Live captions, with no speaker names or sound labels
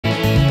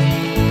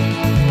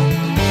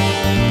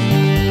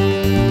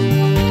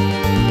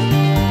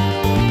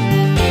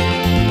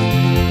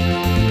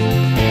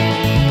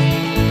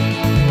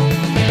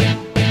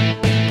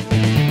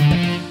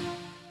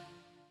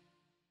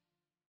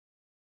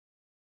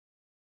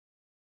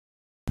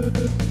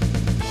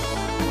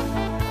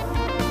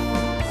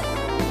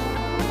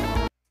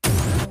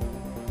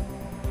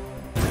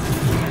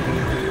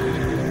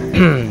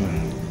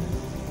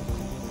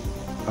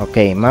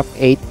Okay,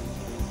 MAP08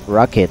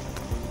 Rockit.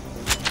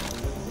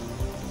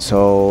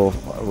 So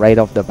right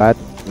off the bat,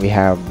 we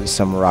have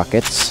some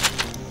rockets.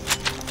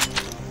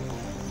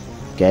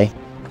 Okay,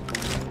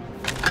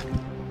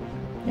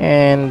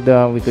 and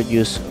we could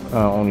use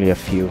only a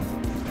few.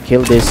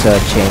 Kill this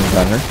chain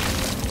gunner,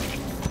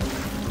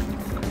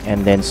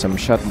 and then some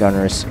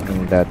shotgunners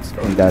in that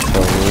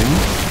room.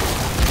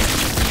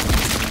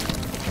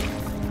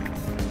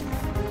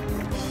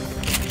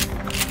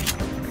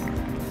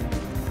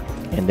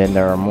 And then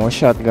there are more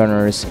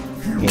shotgunners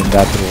in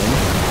that room.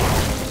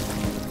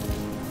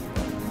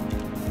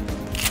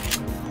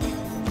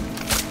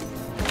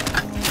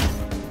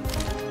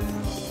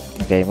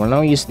 Okay, we'll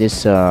now use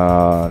this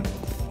the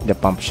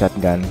pump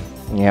shotgun.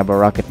 You have a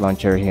rocket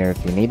launcher here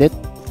if you need it,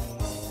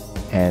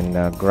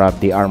 and grab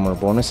the armor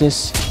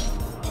bonuses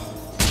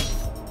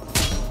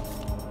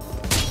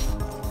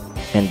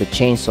and the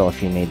chainsaw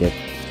if you need it.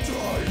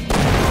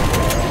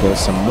 Kill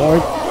some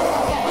more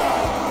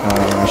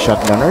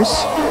shotgunners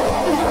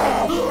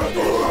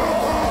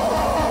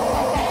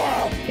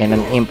and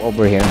an imp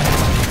over here.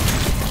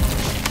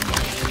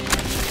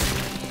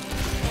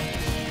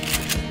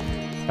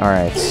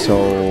 Alright,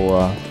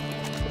 so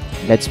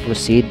let's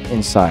proceed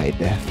inside.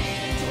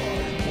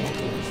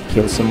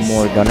 Kill some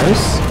more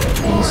gunners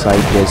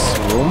inside this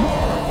room.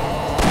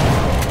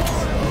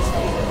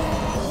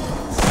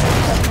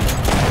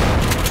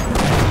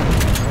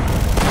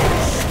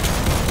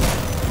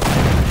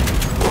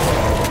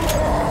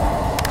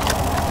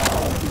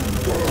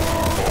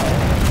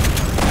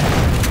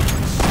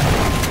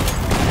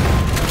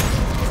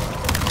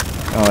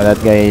 Oh, that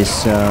guy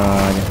is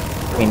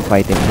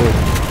infighting good.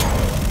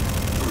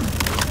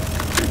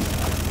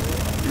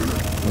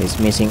 He's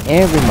missing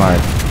every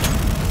mark.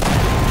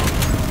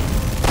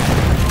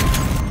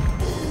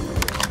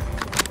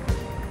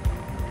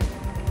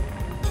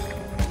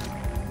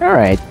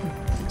 Alright,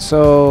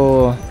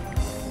 so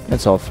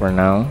that's all for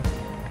now.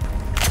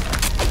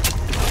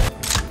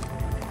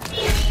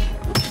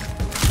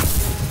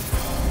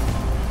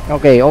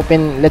 Okay,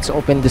 let's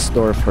open this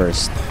door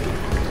first.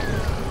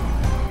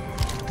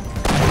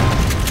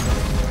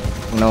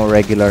 No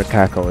regular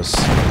cacos.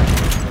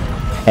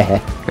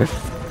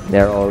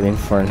 They're all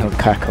infernal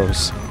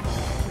cacos.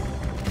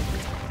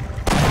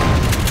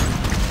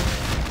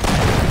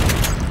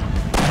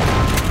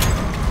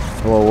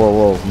 Whoa, whoa,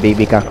 whoa,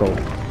 baby caco.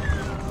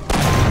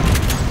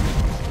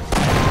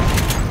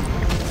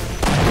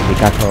 Baby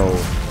caco.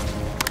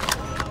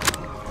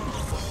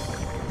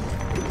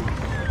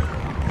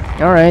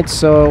 Alright,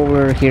 so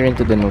we're here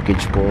into the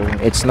nukage pool.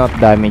 It's not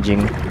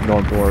damaging,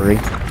 don't worry.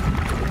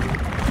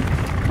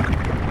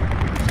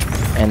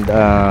 And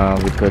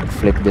we could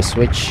flip the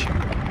switch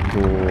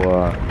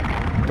to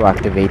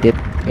activate it.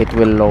 It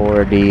will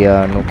lower the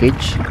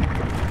nukage,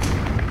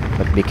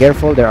 but be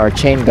careful, there are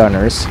chain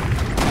gunners.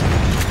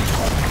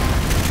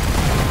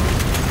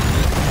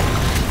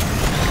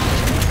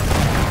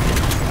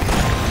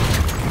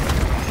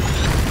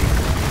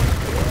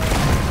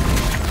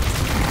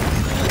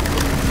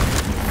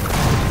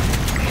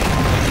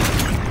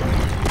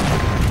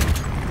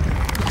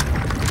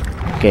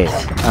 Okay,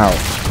 ow.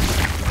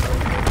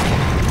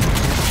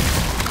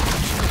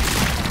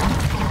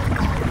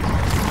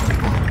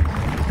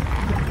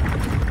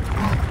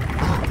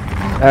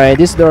 Alright,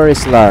 this door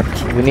is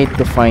locked. We need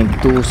to find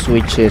two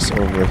switches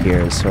over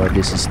here. So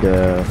this is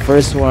the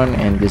first one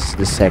and this is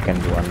the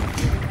second one.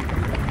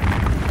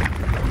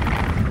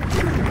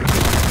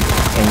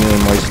 And you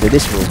emerge to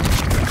this room.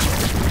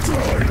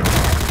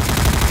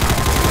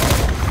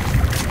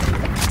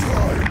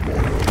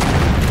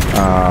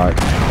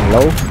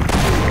 Hello?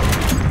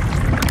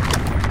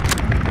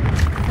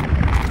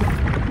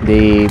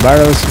 The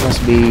barrels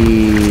must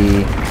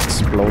be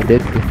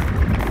exploded.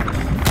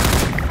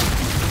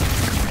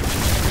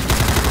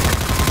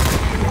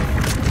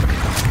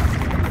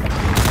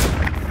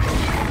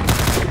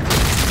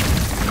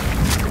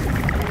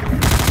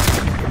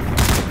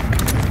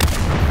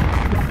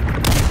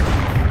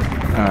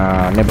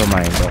 Never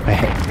mind,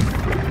 okay.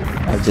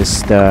 I'll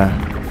just do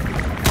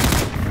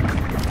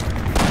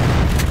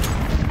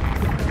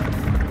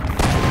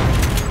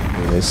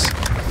this.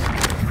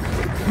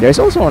 There's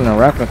also an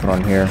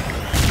Arachnotron here.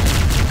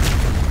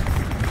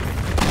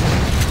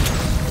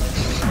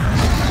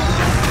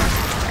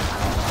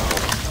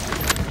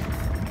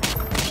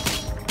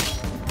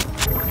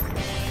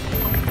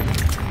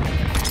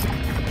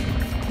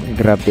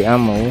 Grab the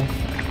ammo.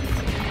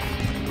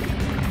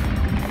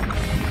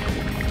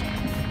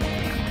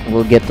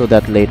 We'll get to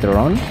that later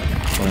on.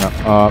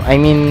 I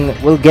mean,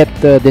 we'll get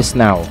this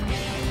now.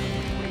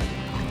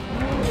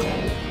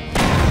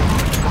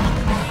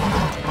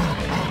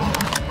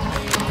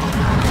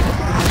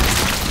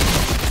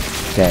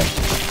 Okay.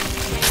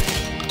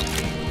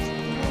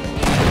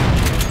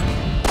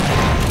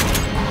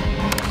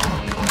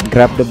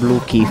 Grab the blue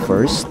key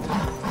first.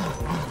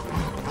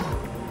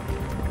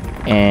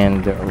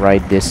 and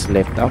ride this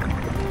lift up.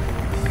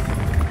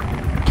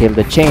 Kill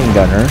the chain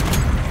gunner.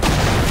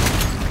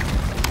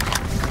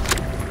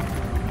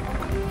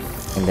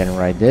 And then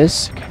ride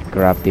this.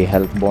 Grab the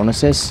health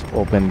bonuses.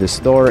 Open this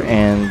door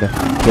and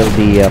kill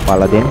the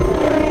paladin.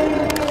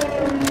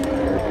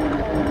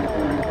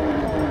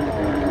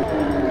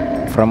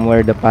 From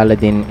where the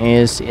paladin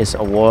is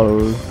a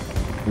wall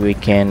we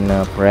can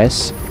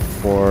press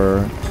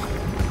for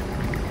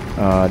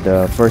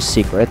the first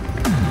secret.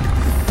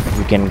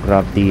 We can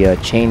grab the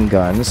chain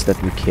guns that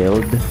we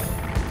killed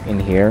in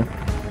here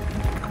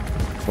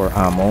for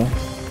ammo,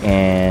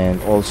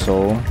 and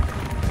also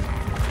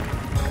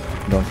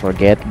don't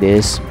forget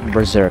this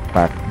berserk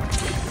pack.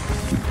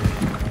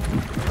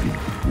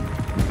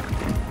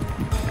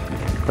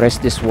 Press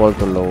this wall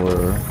to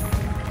lower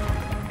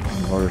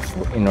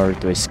in order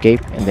to escape,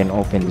 and then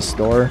open this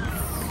door.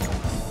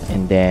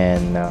 And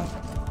then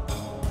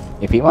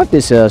if you want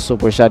this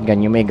super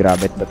shotgun, you may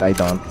grab it, but I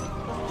don't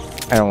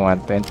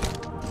want it.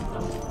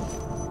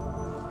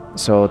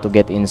 So to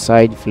get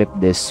inside, flip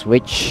this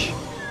switch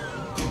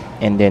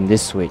and then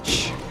this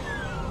switch.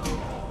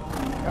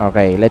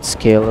 Okay, let's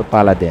kill a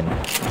paladin.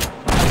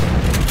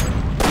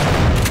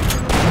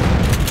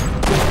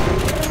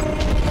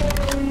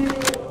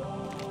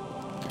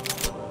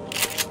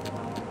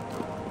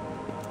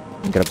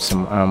 Grab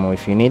some ammo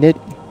if you need it.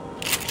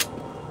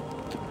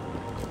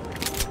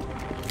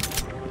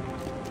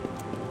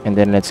 And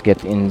then let's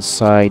get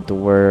inside to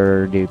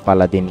where the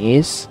paladin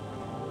is.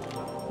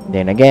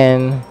 Then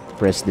again,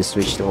 press this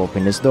switch to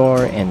open this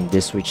door and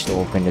this switch to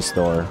open this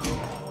door.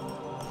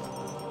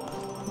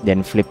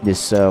 Then flip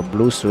this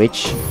blue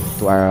switch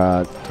to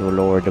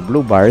lower the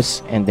blue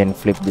bars, and then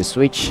flip the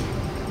switch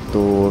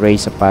to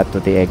raise a path to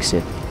the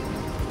exit.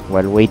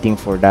 While waiting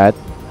for that,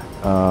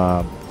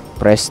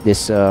 press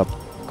this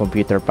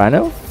computer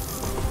panel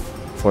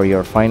for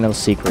your final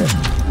secret.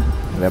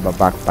 We have a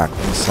backpack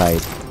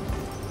inside.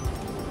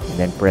 And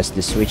then press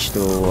the switch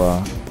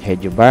to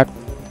head you back.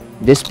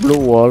 This blue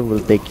wall will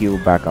take you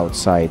back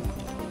outside.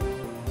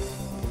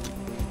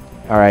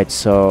 Alright,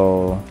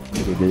 so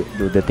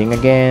do the thing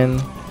again.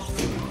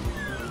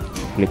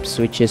 Flip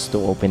switches to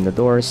open the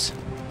doors.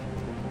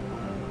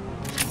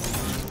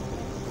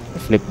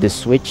 Flip the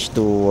switch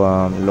to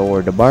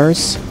lower the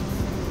bars.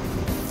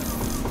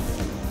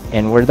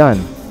 And we're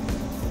done.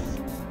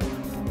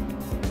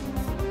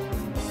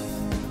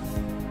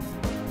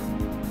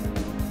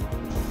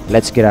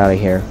 Let's get out of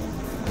here.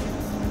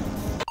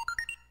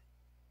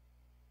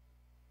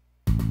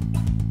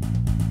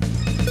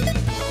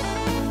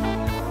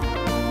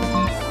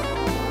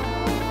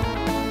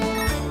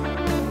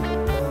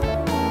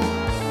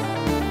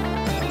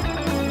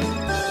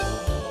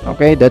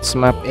 Okay, that's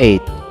map 8,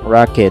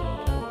 Rockit.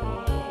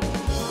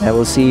 I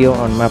will see you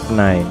on map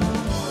 9.